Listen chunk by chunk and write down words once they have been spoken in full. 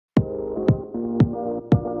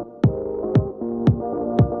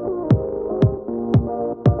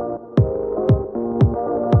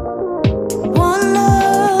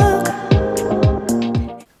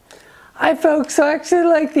folks, I actually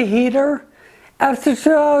like the heater. After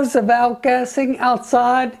 2 hours of outgassing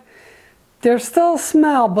outside, there's still a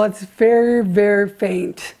smell, but it's very, very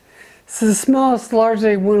faint. So the smell has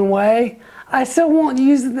largely went away. I still won't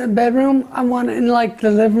use it in the bedroom. I want it in like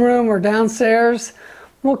the living room or downstairs.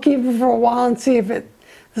 We'll keep it for a while and see if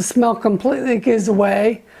the smell completely goes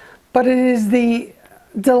away. But it is the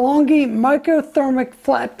DeLonghi Micathermic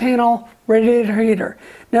flat panel radiator heater.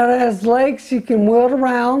 Now it has legs, you can wheel it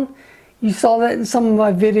around. You saw that in some of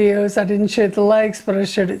my videos. I didn't show the legs, but I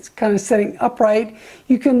showed it kind of sitting upright.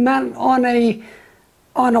 You can mount it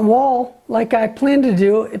on a wall like I plan to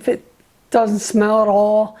do if it doesn't smell at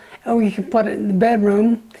all, and we can put it in the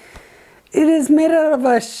bedroom. It is made out of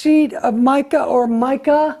a sheet of mica or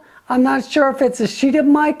mica. I'm not sure if it's a sheet of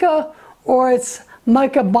mica or it's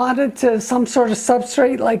mica bonded to some sort of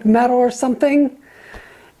substrate like metal or something.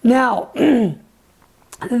 Now,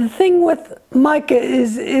 the thing with mica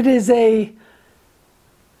is it is a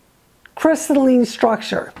crystalline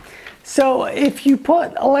structure. So if you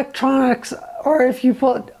put electronics or if you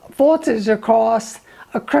put voltage across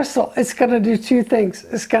a crystal, it's going to do two things.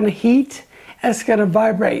 It's going to heat and it's going to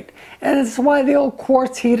vibrate. And it's why the old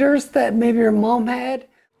quartz heaters that maybe your mom had,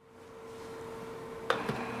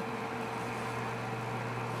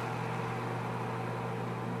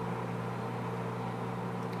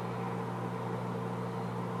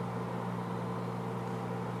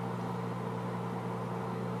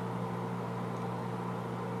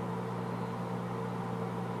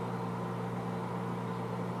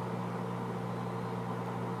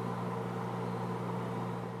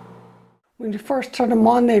 when you first turn them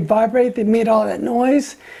on, they vibrate. They made all that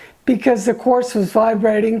noise because the quartz was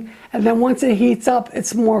vibrating. And then once it heats up,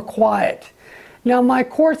 it's more quiet. Now my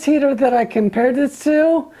quartz heater that I compared this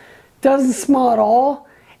to doesn't smell at all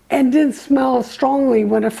and didn't smell strongly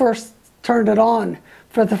when I first turned it on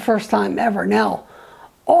for the first time ever. Now,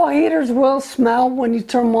 all heaters will smell when you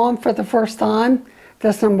turn them on for the first time.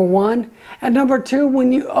 That's number one. And number two,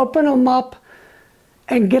 when you open them up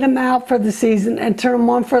and get them out for the season and turn them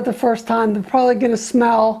on for the first time, they're probably going to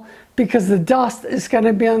smell because the dust is going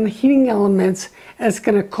to be on the heating elements and it's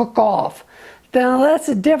going to cook off. Now that's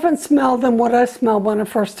a different smell than what I smelled when I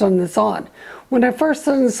first turned this on. When I first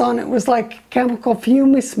turned this on, it was like chemical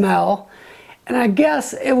fumey smell, and I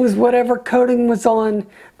guess it was whatever coating was on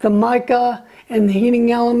the mica and the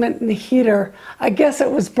heating element and the heater. I guess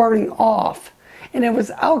it was burning off and it was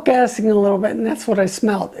outgassing a little bit, and that's what I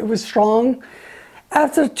smelled. It was strong.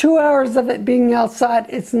 After 2 hours of it being outside,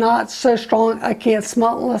 it's not so strong. I can't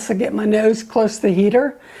smell it unless I get my nose close to the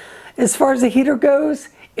heater. As far as the heater goes,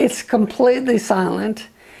 it's completely silent.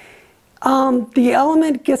 The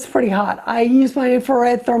element gets pretty hot. I used my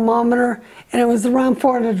infrared thermometer and it was around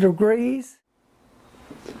 400 degrees.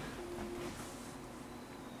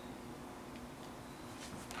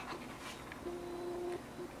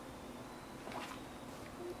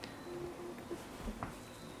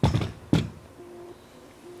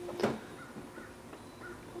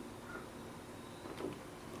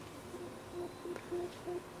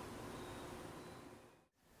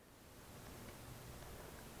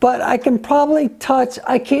 But I can probably touch,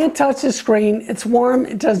 I can't touch the screen. It's warm,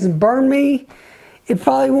 it doesn't burn me. It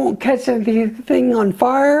probably won't catch anything on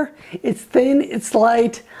fire. It's thin, it's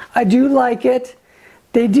light. I do like it.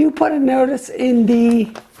 They do put a notice in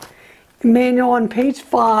the manual on page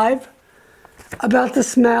 5 about the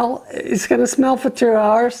smell. It's gonna smell for 2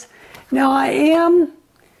 hours. Now I am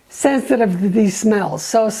sensitive to these smells.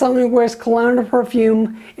 So if somebody wears cologne or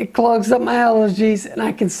perfume, it clogs up my allergies and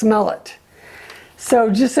I can smell it.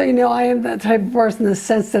 So just so you know, I am that type of person that's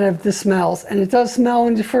sensitive to smells. And it does smell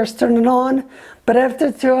when you first turn it on, but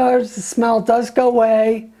after 2 hours, the smell does go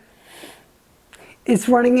away. It's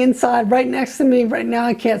running inside right next to me. Right now,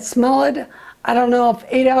 I can't smell it. I don't know if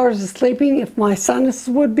 8 hours of sleeping, if my sinuses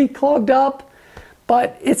would be clogged up,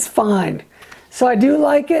 but it's fine. So I do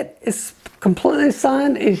like it. It's completely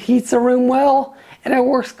silent. It heats the room well, and it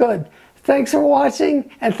works good. Thanks for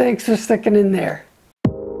watching, and thanks for sticking in there.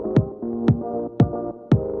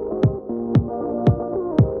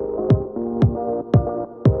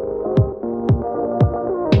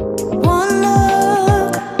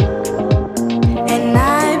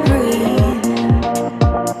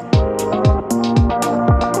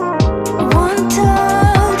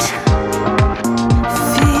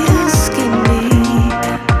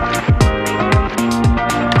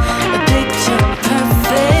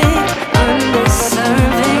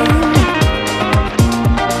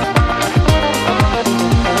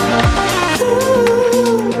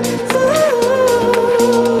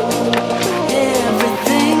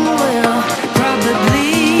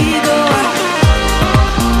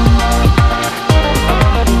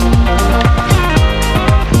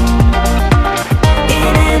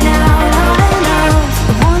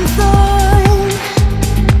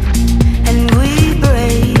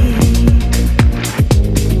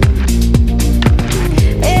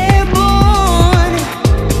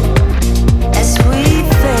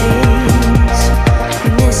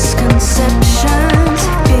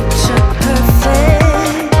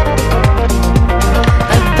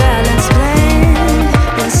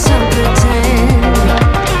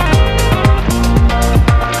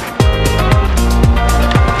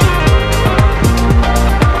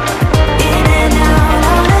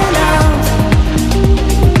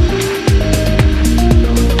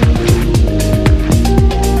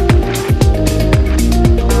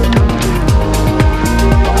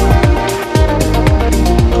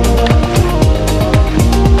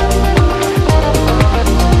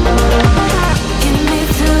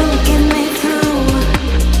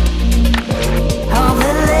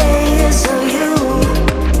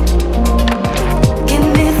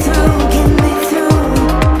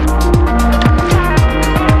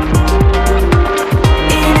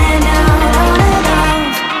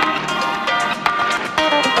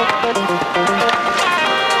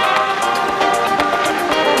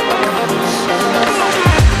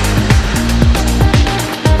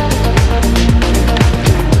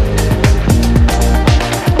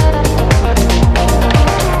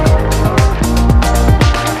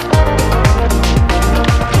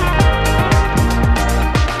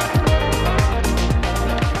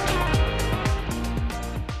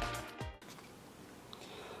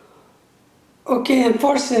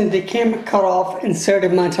 unfortunately the camera cut off and so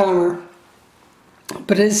did my timer.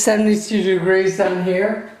 But it's 72 degrees down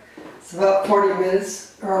here. It's about 40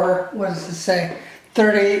 minutes, or what does it say?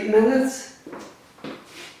 38 minutes.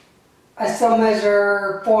 I still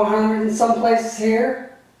measure 400 in some places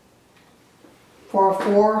here.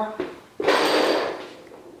 404.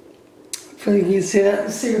 Hopefully you can see that.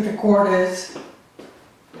 Let's see what the cord is.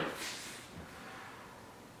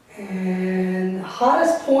 And the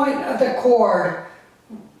hottest point of the cord,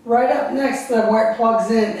 right up next to where it plugs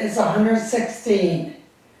in, is 116. See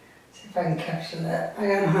if I can capture that. I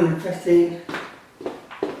got 115.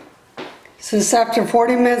 So it's after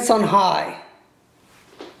 40 minutes on high.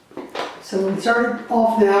 So we turn it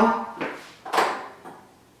off now.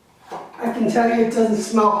 I can tell you it doesn't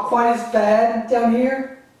smell quite as bad down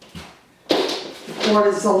here. The cord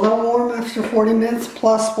is a little warm after 40 minutes,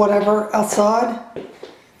 plus whatever outside.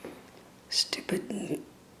 Stupid.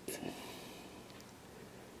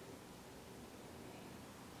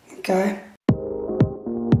 Okay.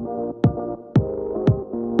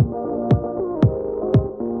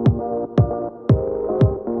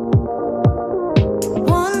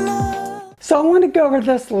 So I want to go over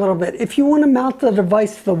this a little bit. If you want to mount the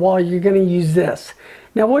device to the wall, you're going to use this.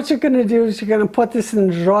 Now what you're going to do is you're going to put this in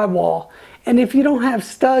the drywall. And if you don't have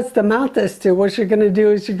studs to mount this to, what you're going to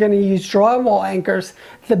do is you're going to use drywall anchors,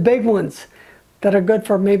 the big ones that are good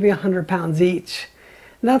for maybe 100 pounds each.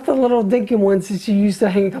 Not the little dinky ones that you use to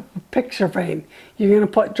hang up a picture frame. You're going to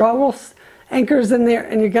put drywall anchors in there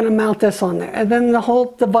and you're going to mount this on there. And then the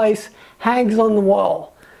whole device hangs on the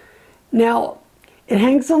wall. Now, it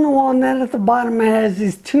hangs on the wall, and then at the bottom it has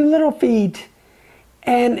these two little feet,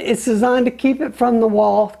 and it's designed to keep it from the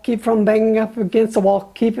wall, keep from banging up against the wall,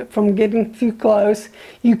 keep it from getting too close.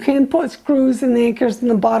 You can put screws and anchors in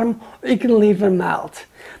the bottom, or you can leave them out.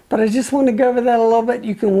 But I just want to go over that a little bit.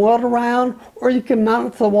 You can weld around, or you can mount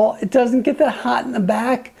it to the wall. It doesn't get that hot in the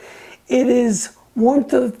back. It is warm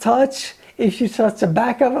to the touch if you touch the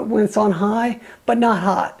back of it when it's on high, but not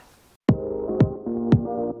hot.